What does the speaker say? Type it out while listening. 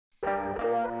Well,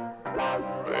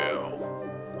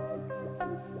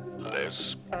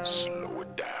 let's slow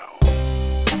it down.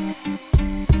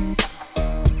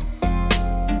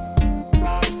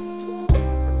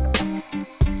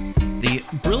 The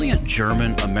brilliant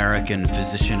German-American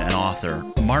physician and author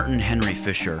Martin Henry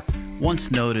Fisher once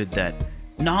noted that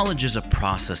knowledge is a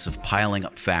process of piling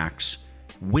up facts.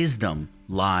 Wisdom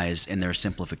lies in their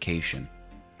simplification.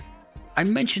 I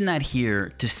mention that here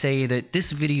to say that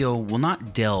this video will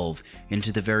not delve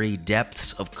into the very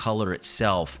depths of color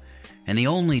itself, and the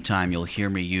only time you'll hear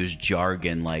me use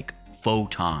jargon like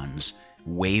photons,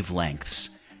 wavelengths,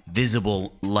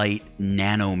 visible light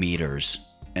nanometers,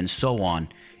 and so on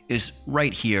is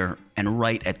right here and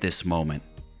right at this moment.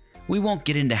 We won't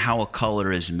get into how a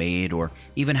color is made or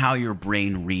even how your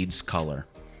brain reads color.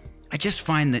 I just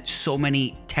find that so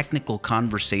many technical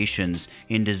conversations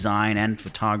in design and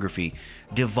photography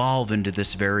devolve into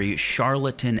this very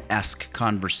charlatan-esque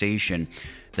conversation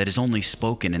that is only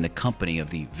spoken in the company of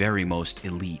the very most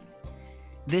elite.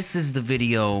 This is the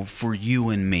video for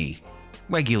you and me,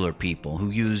 regular people who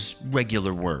use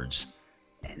regular words,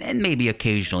 and maybe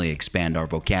occasionally expand our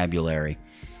vocabulary.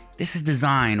 This is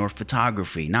design or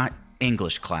photography, not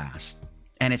English class.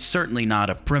 And it's certainly not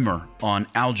a primer on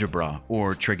algebra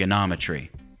or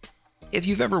trigonometry. If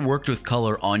you've ever worked with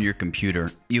color on your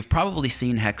computer, you've probably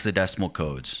seen hexadecimal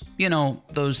codes. You know,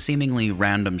 those seemingly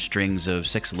random strings of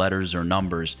 6 letters or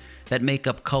numbers that make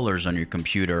up colors on your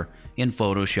computer in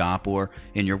Photoshop or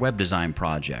in your web design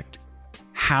project.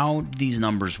 How do these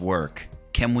numbers work?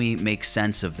 Can we make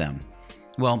sense of them?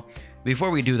 Well,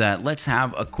 before we do that, let's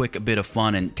have a quick bit of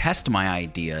fun and test my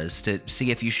ideas to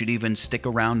see if you should even stick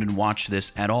around and watch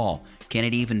this at all. Can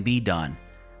it even be done?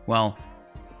 Well,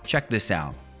 check this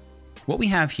out. What we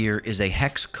have here is a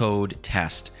hex code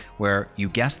test where you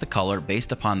guess the color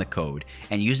based upon the code,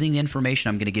 and using the information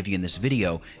I'm going to give you in this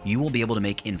video, you will be able to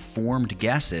make informed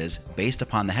guesses based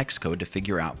upon the hex code to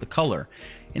figure out the color.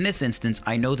 In this instance,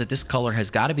 I know that this color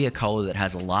has got to be a color that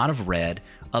has a lot of red,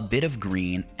 a bit of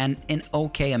green, and an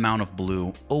okay amount of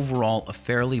blue, overall a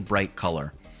fairly bright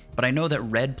color. But I know that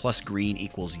red plus green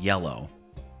equals yellow.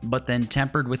 But then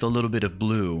tempered with a little bit of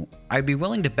blue, I'd be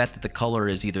willing to bet that the color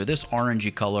is either this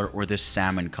orangey color or this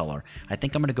salmon color. I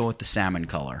think I'm going to go with the salmon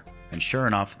color. And sure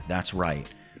enough, that's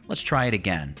right. Let's try it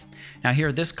again. Now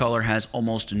here, this color has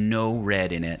almost no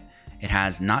red in it. It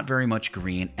has not very much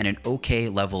green and an okay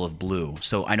level of blue.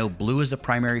 So I know blue is the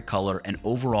primary color, and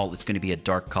overall it's going to be a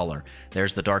dark color.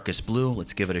 There's the darkest blue.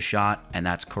 Let's give it a shot, and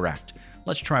that's correct.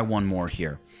 Let's try one more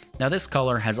here. Now this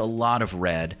color has a lot of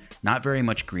red, not very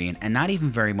much green, and not even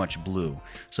very much blue.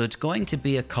 So it's going to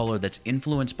be a color that's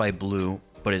influenced by blue,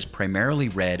 but is primarily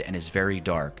red and is very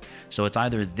dark. So it's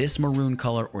either this maroon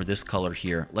color or this color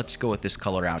here. Let's go with this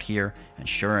color out here, and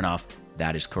sure enough,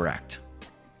 that is correct.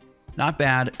 Not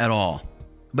bad at all.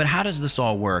 But how does this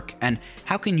all work, and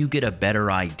how can you get a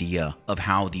better idea of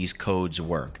how these codes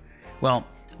work? Well,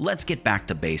 let's get back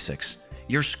to basics.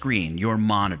 Your screen, your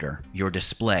monitor, your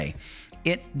display.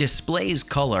 It displays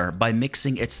color by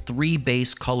mixing its 3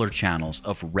 base color channels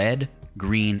of red,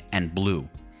 green, and blue.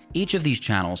 Each of these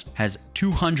channels has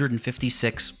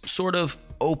 256 sort of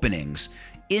openings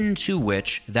into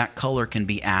which that color can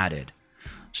be added.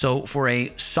 So for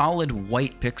a solid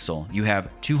white pixel, you have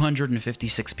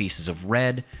 256 pieces of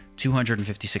red,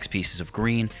 256 pieces of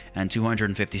green, and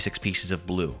 256 pieces of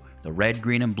blue. The red,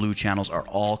 green, and blue channels are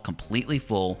all completely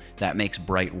full. That makes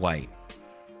bright white.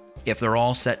 If they're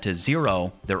all set to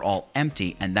 0, they're all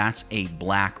empty, and that's a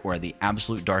black or the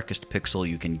absolute darkest pixel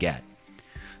you can get.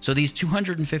 So these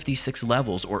 256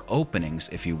 levels, or openings,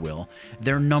 if you will,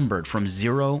 they're numbered from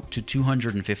 0 to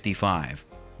 255.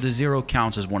 The 0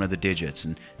 counts as one of the digits,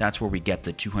 and that's where we get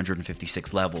the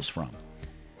 256 levels from.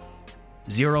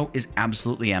 0 is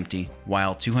absolutely empty,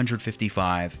 while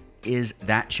 255 is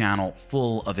that channel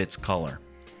full of its color.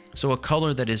 So a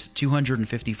color that is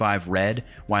 255 red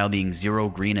while being 0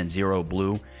 green and 0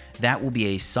 blue, that will be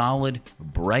a solid,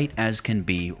 bright as can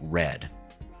be red.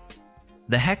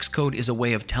 The hex code is a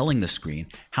way of telling the screen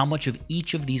how much of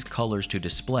each of these colors to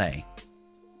display.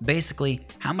 Basically,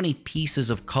 how many pieces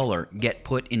of color get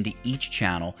put into each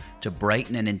channel to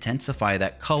brighten and intensify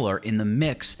that color in the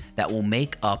mix that will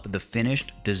make up the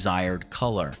finished desired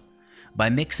color. By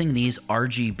mixing these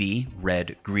RGB,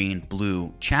 red, green,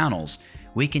 blue channels,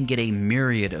 we can get a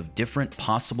myriad of different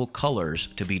possible colors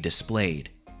to be displayed.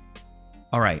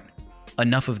 Alright,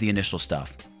 enough of the initial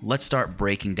stuff. Let's start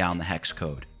breaking down the hex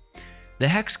code. The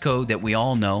hex code that we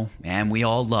all know and we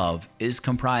all love is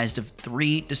comprised of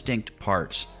 3 distinct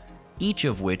parts, each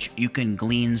of which you can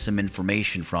glean some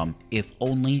information from if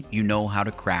only you know how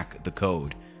to crack the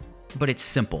code. But it's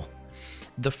simple.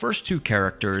 The first two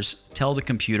characters tell the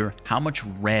computer how much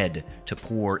red to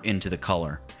pour into the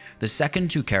color. The second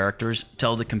two characters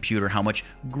tell the computer how much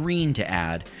green to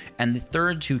add, and the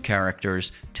third two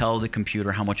characters tell the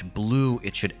computer how much blue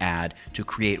it should add to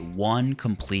create one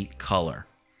complete color.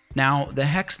 Now, the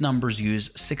hex numbers use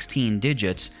 16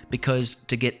 digits because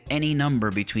to get any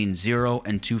number between 0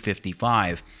 and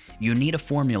 255, you need a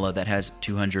formula that has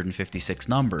 256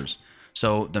 numbers.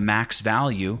 So the max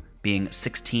value being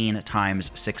 16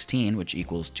 times 16, which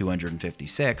equals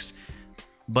 256,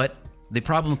 but the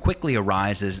problem quickly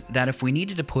arises that if we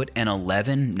needed to put an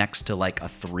 11 next to like a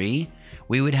 3,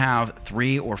 we would have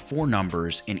 3 or 4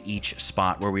 numbers in each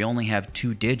spot where we only have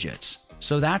 2 digits.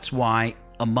 So that's why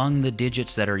among the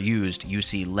digits that are used, you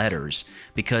see letters,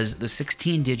 because the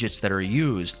 16 digits that are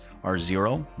used are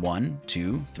 0, 1,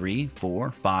 2, 3,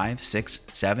 4, 5, 6,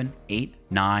 7, 8,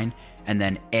 9, and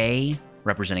then A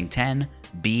representing 10,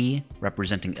 B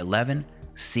representing 11,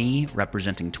 C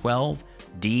representing 12,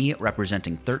 D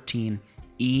representing 13,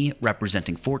 E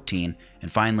representing 14,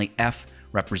 and finally F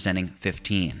representing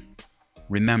 15.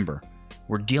 Remember,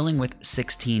 we're dealing with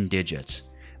 16 digits,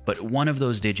 but one of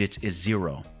those digits is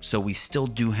 0, so we still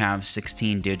do have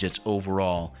 16 digits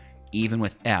overall, even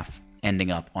with F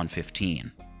ending up on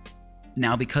 15.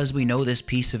 Now, because we know this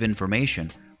piece of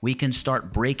information, we can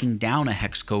start breaking down a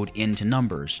hex code into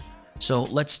numbers. So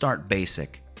let's start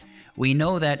basic. We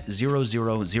know that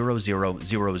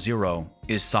 000000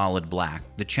 is solid black.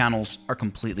 The channels are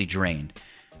completely drained,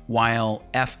 while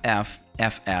FF,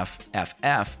 FF,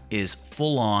 FF is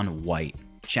full-on white.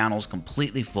 Channels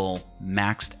completely full,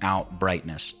 maxed out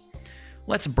brightness.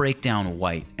 Let's break down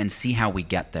white and see how we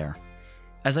get there.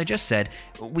 As I just said,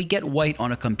 we get white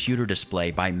on a computer display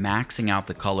by maxing out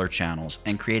the color channels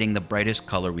and creating the brightest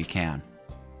color we can.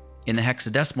 In the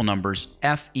hexadecimal numbers,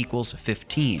 F equals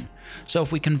 15. So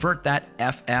if we convert that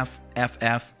FF,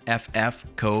 FF,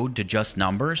 FF code to just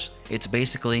numbers, it's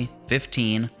basically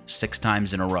 15 6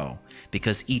 times in a row,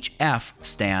 because each F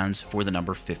stands for the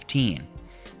number 15.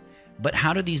 But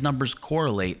how do these numbers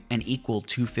correlate and equal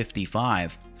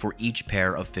 255 for each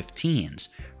pair of 15s?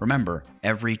 Remember,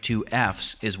 every 2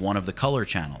 Fs is one of the color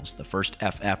channels. The first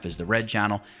FF is the red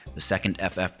channel, the second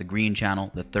FF the green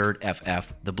channel, the third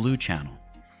FF the blue channel.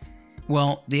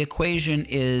 Well, the equation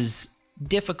is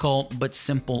difficult but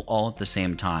simple all at the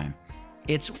same time.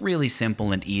 It's really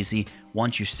simple and easy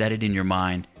once you set it in your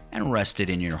mind and rest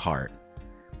it in your heart.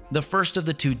 The first of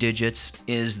the 2 digits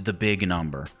is the big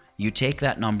number. You take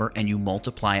that number and you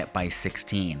multiply it by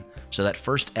 16. So that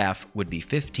first F would be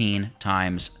 15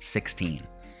 times 16.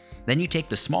 Then you take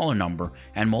the smaller number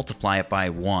and multiply it by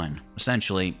 1.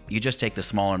 Essentially, you just take the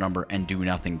smaller number and do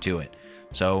nothing to it.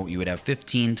 So you would have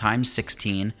 15 times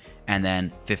 16 and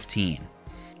then 15.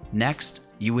 Next,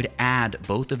 you would add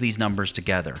both of these numbers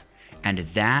together, and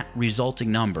that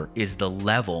resulting number is the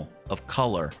level of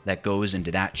color that goes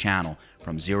into that channel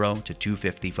from 0 to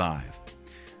 255.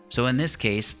 So in this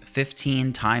case,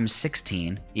 15 times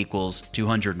 16 equals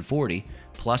 240,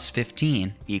 plus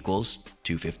 15 equals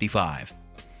 255.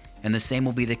 And the same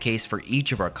will be the case for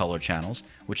each of our color channels,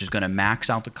 which is going to max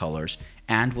out the colors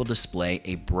and will display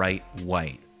a bright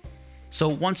white. So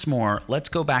once more, let's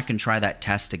go back and try that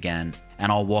test again,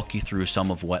 and I'll walk you through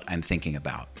some of what I'm thinking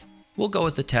about. We'll go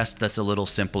with the test that's a little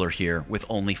simpler here with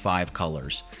only 5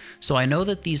 colors. So I know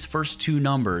that these first 2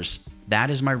 numbers, that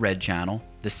is my red channel,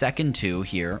 the second 2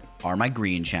 here are my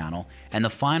green channel, and the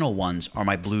final ones are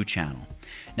my blue channel.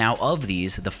 Now of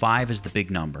these, the 5 is the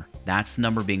big number. That's the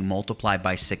number being multiplied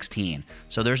by 16.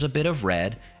 So there's a bit of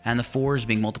red, and the 4 is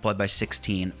being multiplied by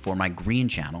 16 for my green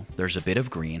channel. There's a bit of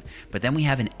green, but then we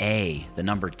have an A, the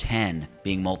number 10,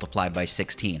 being multiplied by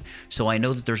 16. So I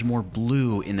know that there's more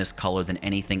blue in this color than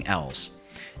anything else.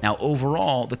 Now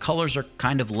overall, the colors are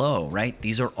kind of low, right?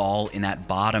 These are all in that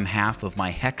bottom half of my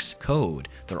hex code.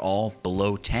 They're all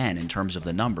below 10 in terms of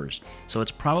the numbers. So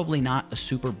it's probably not a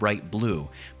super bright blue,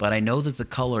 but I know that the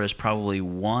color is probably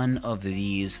one of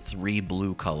these 3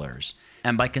 blue colors.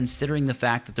 And by considering the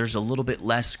fact that there's a little bit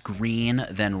less green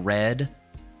than red,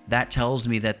 that tells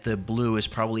me that the blue is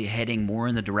probably heading more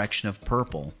in the direction of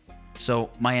purple.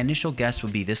 So my initial guess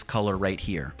would be this color right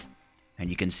here. And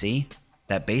you can see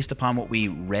that based upon what we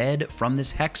read from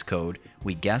this hex code,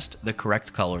 we guessed the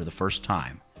correct color the first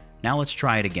time. Now let's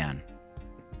try it again.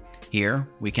 Here,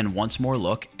 we can once more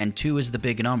look, and 2 is the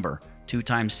big number. 2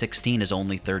 times 16 is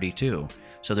only 32,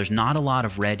 so there's not a lot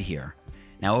of red here.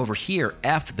 Now over here,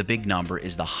 F, the big number,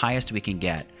 is the highest we can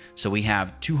get, so we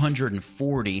have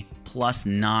 240 plus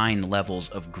 9 levels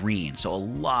of green, so a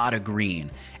lot of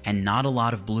green, and not a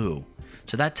lot of blue.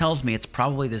 So that tells me it's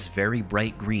probably this very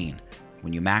bright green.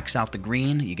 When you max out the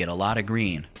green, you get a lot of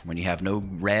green. When you have no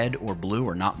red or blue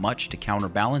or not much to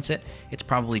counterbalance it, it's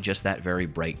probably just that very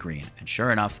bright green. And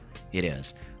sure enough, it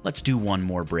is. Let's do one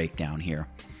more breakdown here.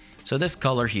 So this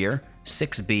color here,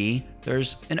 6B,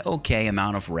 there's an okay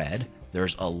amount of red,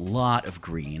 there's a lot of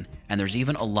green, and there's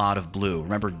even a lot of blue.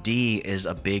 Remember, D is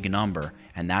a big number,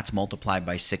 and that's multiplied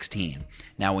by 16.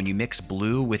 Now, when you mix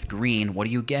blue with green, what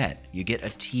do you get? You get a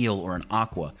teal or an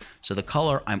aqua. So the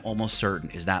color, I'm almost certain,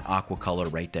 is that aqua color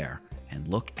right there. And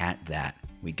look at that.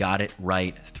 We got it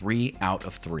right 3 out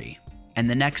of 3. And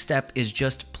the next step is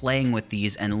just playing with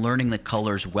these and learning the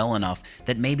colors well enough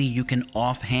that maybe you can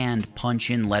offhand punch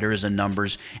in letters and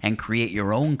numbers and create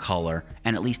your own color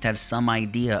and at least have some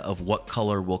idea of what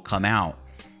color will come out.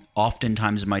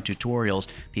 Oftentimes in my tutorials,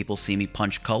 people see me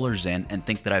punch colors in and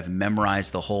think that I've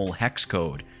memorized the whole hex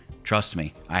code. Trust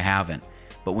me, I haven't.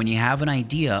 But when you have an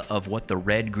idea of what the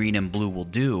red, green, and blue will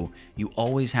do, you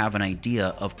always have an idea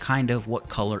of kind of what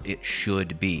color it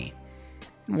should be.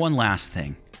 One last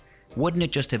thing. Wouldn't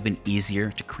it just have been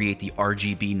easier to create the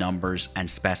RGB numbers and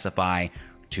specify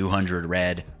 200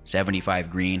 red,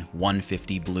 75 green,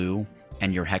 150 blue,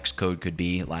 and your hex code could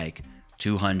be like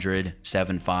 200,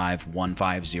 75,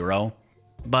 150?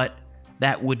 But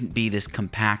that wouldn't be this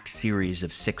compact series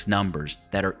of 6 numbers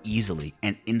that are easily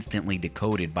and instantly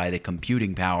decoded by the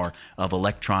computing power of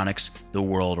electronics the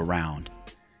world around.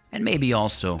 And maybe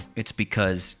also it's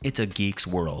because it's a geek's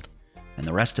world, and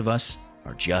the rest of us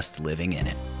are just living in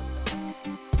it.